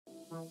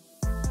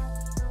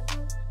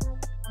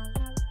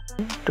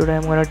Today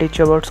I'm gonna teach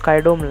you about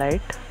Skydome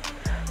light.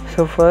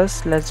 So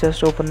first let's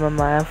just open my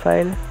Maya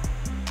file.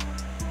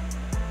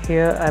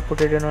 Here I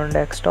put it in on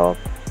desktop,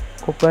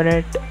 open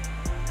it.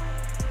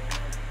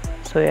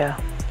 So yeah,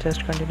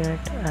 just continue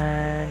it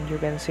and you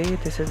can see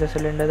this is the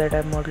cylinder that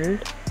I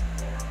modeled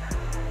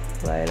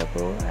while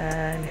ago,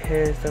 and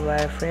here's the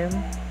wireframe.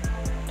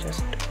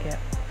 Just yeah.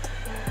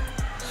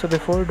 So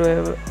before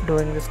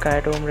doing the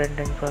Skydome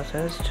rendering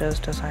process,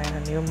 just assign a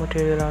new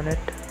material on it.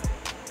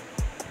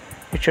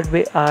 It should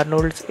be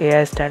Arnold's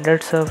AI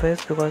standard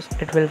surface because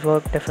it will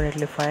work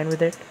definitely fine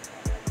with it.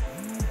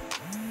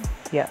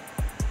 Yeah,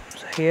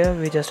 so here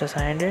we just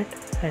assigned it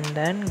and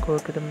then go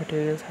to the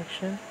material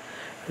section.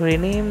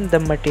 Rename the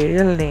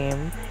material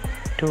name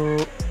to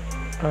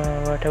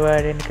whatever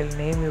identical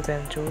name you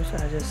can choose.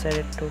 I just set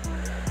it to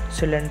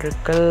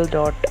cylindrical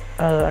dot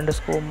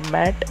underscore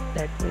matte,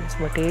 that means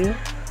material,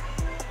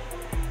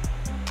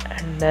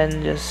 and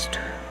then just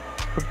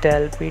put the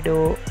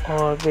albedo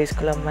or base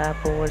color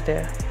map over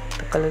there,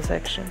 the color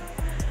section.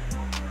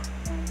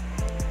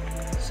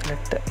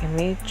 Select the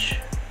image,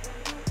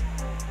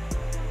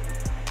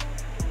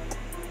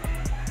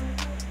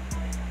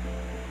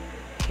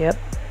 yep.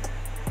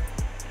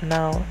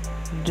 Now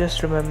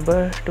just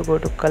remember to go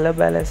to color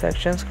balance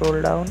section,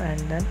 scroll down and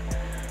then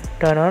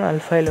turn on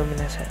alpha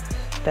luminescence.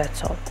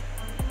 That's all.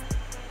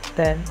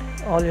 Then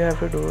all you have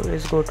to do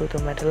is go to the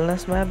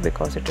metalness map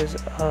because it is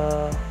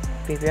a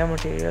PVR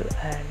material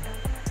and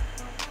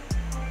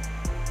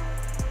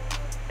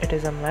it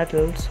is a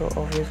metal, so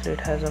obviously it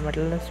has a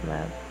metalness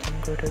map. Then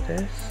go to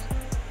this,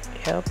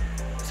 yep,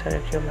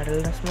 select your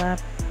metalness map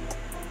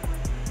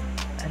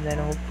and then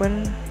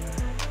open.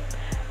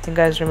 And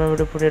guys, remember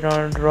to put it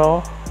on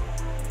raw,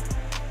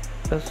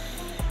 because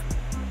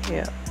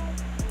yeah.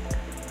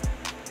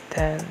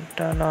 Then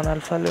turn on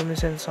alpha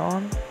luminescence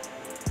on.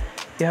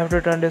 You have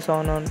to turn this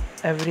on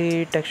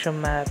every texture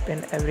map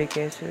in every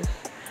cases,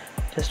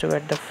 just to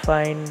get the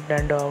fine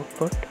render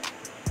output.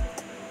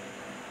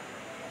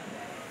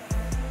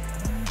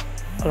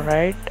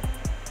 Alright,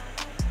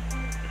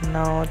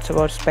 now it's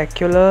about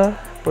specular.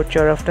 Put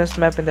your roughness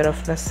map in the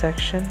roughness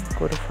section.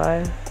 Go to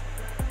file,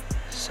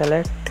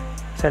 select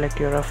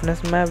your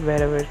roughness map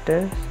wherever it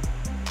is.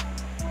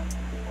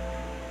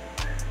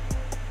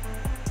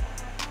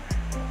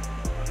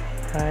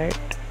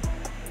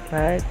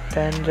 Right,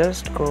 then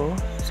just go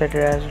set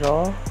it as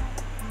raw,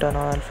 turn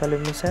on alpha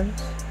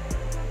luminescence.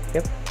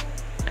 Yep,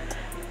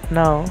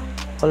 now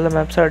all the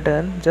maps are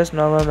done, just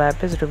normal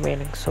map is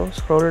remaining. So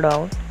scroll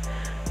down,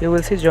 you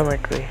will see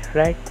geometry.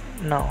 Right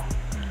now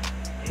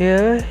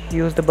here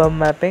use the bump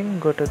mapping.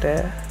 Go to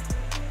there,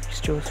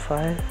 just choose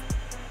file,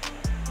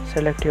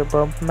 select your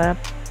bump map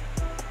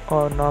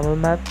or normal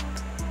map.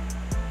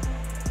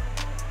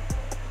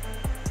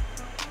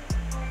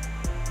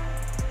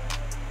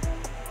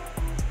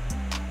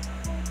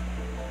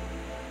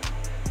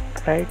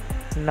 Right,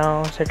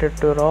 now set it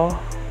to raw,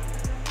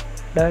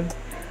 done,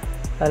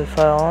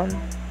 alpha on,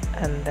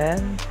 and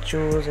then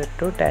choose it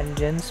to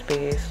tangent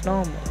space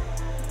normal.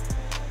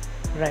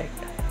 Right,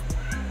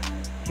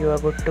 you are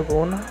good to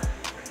go now.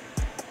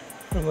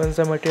 Once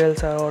the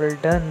materials are all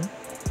done,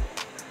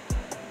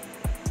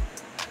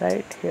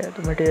 right here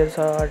the materials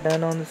are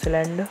done on the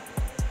cylinder.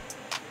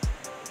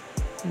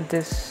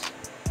 This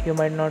you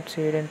might not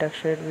see it in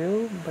textured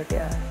view, but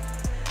yeah,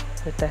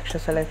 the texture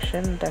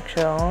selection,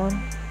 texture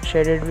on,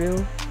 shaded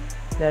view,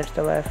 that's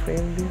the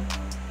wireframe view.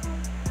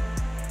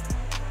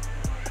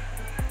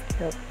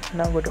 Yep.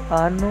 Now go to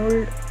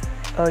Arnold,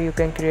 or you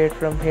can create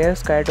from here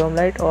Skydome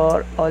light,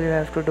 or all you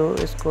have to do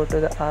is go to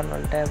the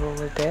Arnold tab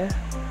over there,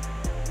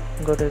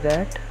 go to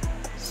that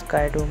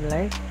Skydome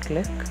light,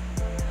 click.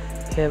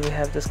 Here we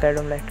have the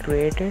Skydome light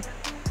created.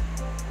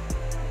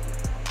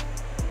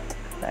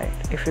 Right,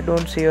 if you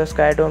don't see your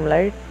Skydome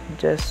light,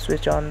 just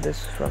switch on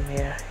this from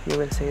here, you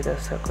will see the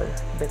circle,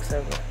 big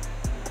circle.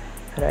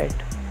 Right,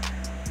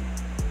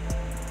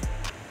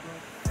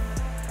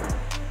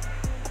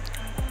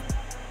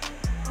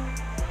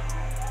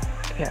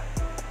 yeah.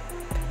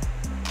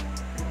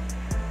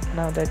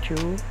 Now that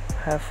you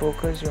have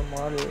focused your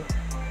model,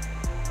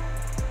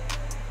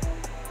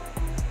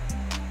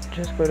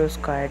 just go to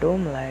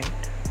Skydome light,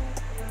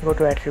 go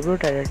to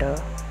attribute editor,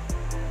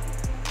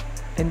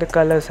 in the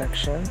color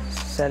section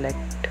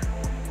select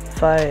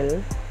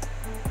file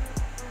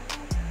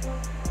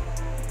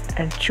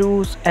and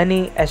choose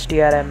any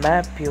HDRI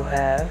map you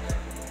have.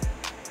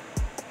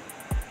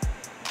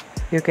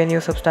 You can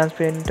use Substance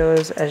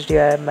Painter's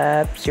HDRI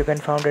maps, you can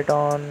find it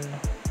on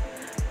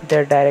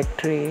their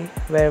directory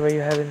wherever you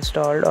have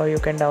installed, or you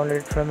can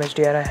download it from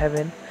HDRI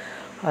Heaven.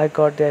 I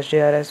got the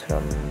HDRIs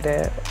from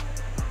there.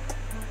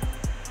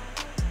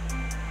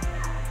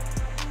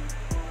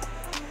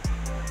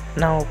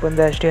 Now open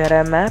the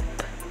HDRI map.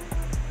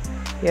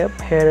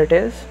 Yep, here it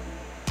is,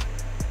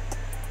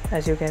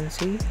 as you can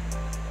see.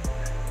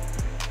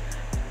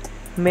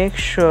 Make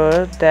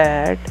sure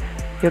that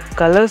your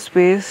color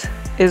space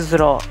is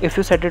raw. If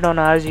you set it on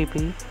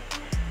RGB,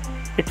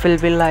 it will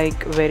be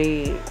like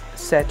very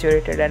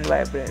saturated and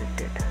vibrance,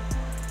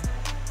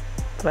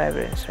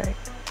 right?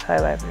 high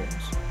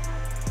wireframes.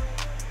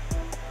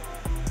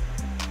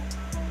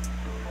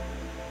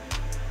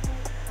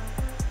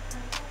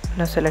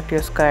 Now select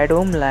your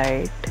Skydome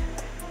light,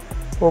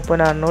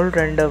 open Arnold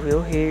render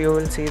view. Here you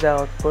will see the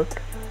output,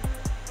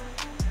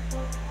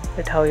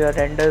 that how your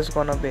render is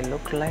gonna be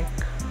look like.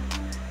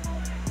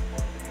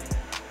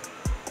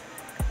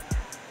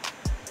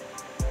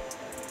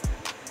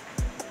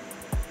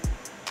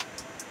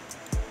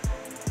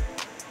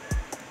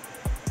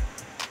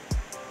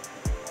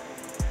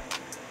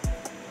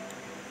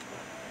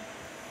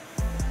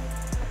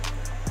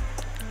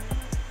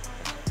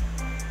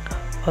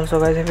 Also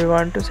guys, if you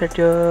want to set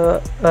your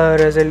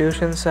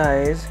resolution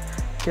size,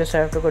 just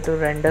have to go to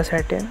render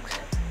settings.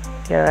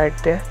 Yeah,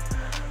 right there.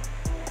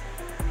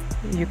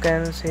 You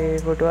can say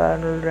go to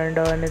Arnold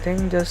render or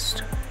anything.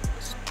 Just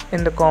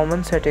in the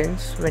common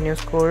settings, when you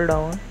scroll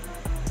down,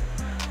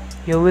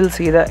 you will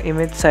see the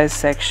image size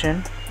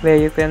section where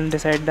you can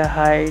decide the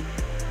height,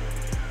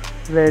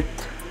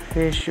 width,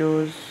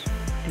 ratios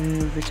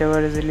in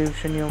whichever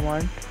resolution you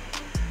want.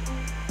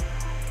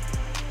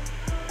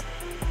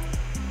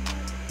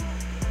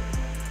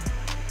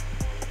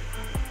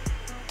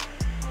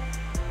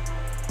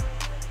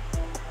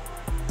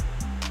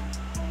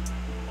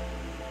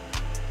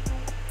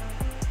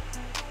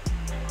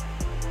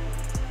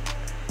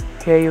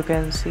 Here you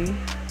can see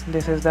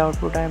this is the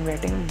output I am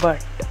getting,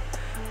 but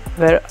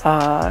where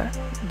are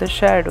the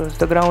shadows,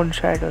 the ground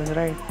shadows,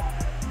 right?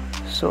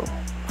 So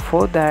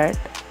for that,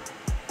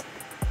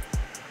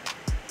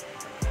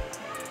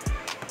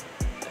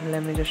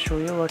 let me just show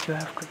you what you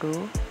have to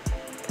do.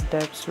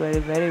 That's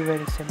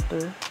very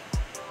simple.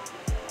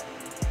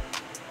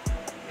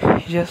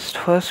 Just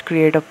first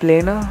create a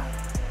planar,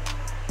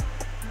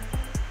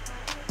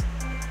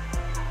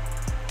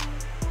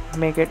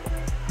 make it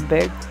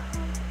big,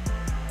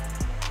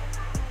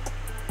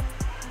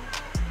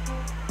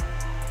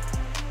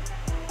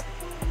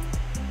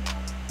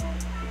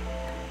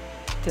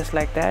 just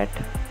like that.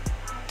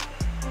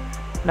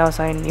 Now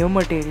assign new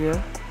material,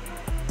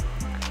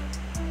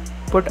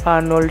 put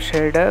Arnold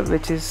shader,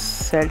 which is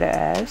set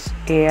as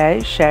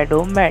AI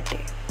shadow matte.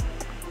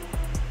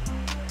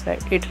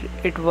 Right,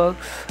 it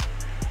works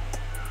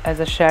as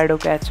a shadow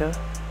catcher,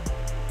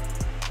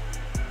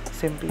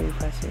 simply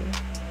if I say.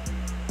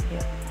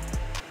 Yeah.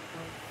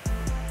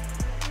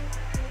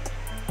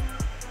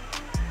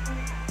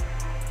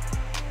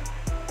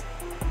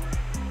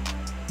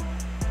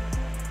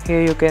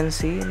 Here you can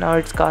see now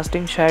it's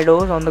casting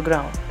shadows on the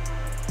ground.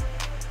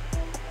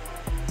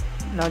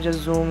 Now just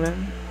zoom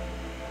in,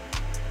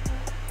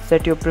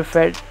 set your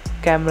preferred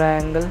camera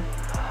angle,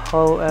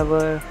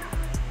 however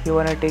you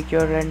wanna take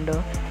your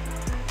render.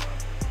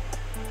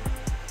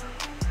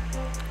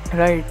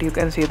 Right, you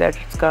can see that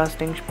it's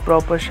casting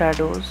proper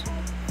shadows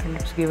and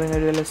it's giving a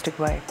realistic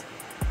vibe.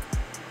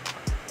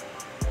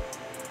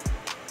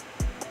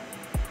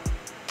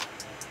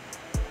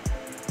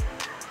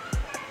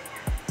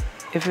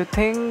 If you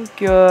think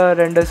your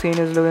render scene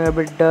is looking a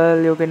bit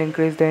dull, you can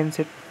increase the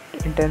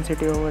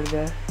intensity over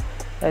there.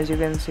 As you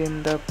can see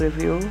in the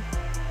preview,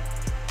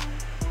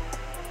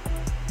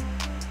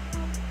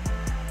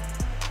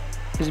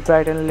 just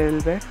brighten a little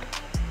bit,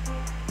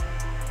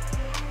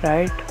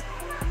 right?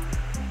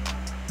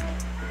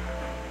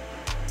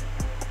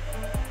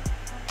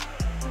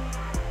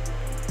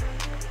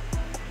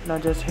 Now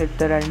just hit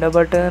the render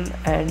button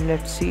and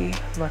let's see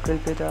what will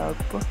be the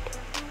output.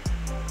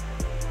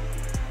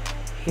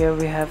 Here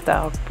we have the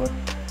output.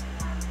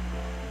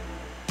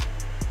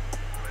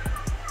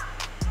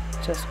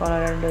 Just gonna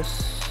render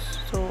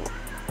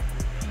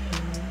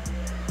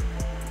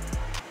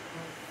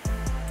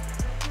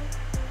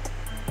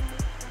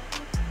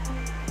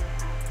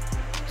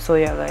so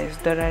yeah guys,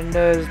 the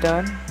render is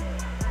done.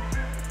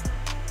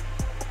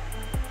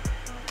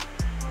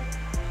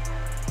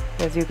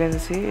 As you can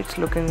see, it's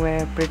looking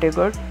pretty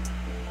good.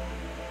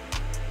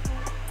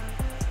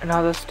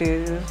 Another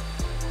stage is,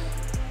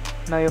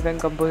 now you can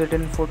compose it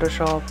in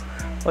Photoshop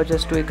or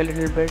just tweak a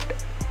little bit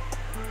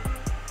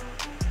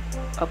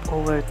up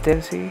over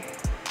there. See, you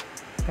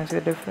can see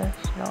the difference.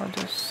 Now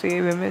just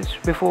save image.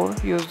 Before,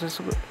 use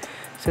this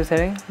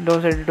setting,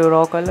 don't set it to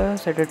raw color,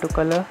 set it to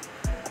color,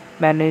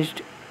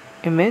 managed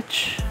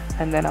image,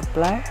 and then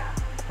apply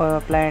or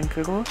apply and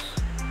close.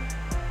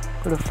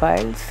 Go to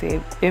file,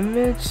 save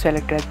image,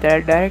 select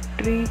that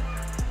directory,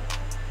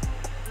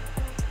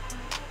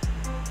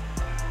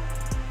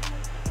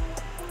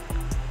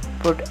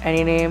 put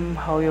any name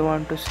how you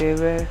want to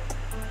save it,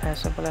 as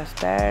simple as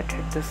that.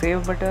 Hit the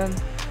save button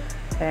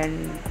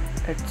and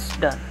it's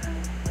done.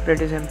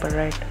 Pretty simple,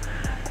 right?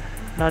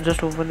 Now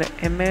just open the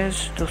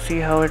image to see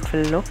how it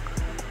will look.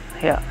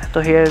 Yeah, so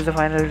here is the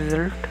final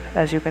result,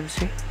 as you can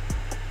see.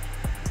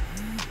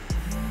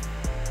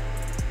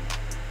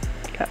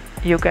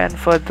 You can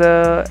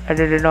further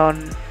edit it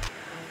on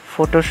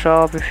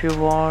Photoshop if you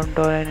want,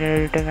 or any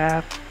editing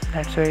app.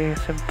 That's very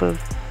simple.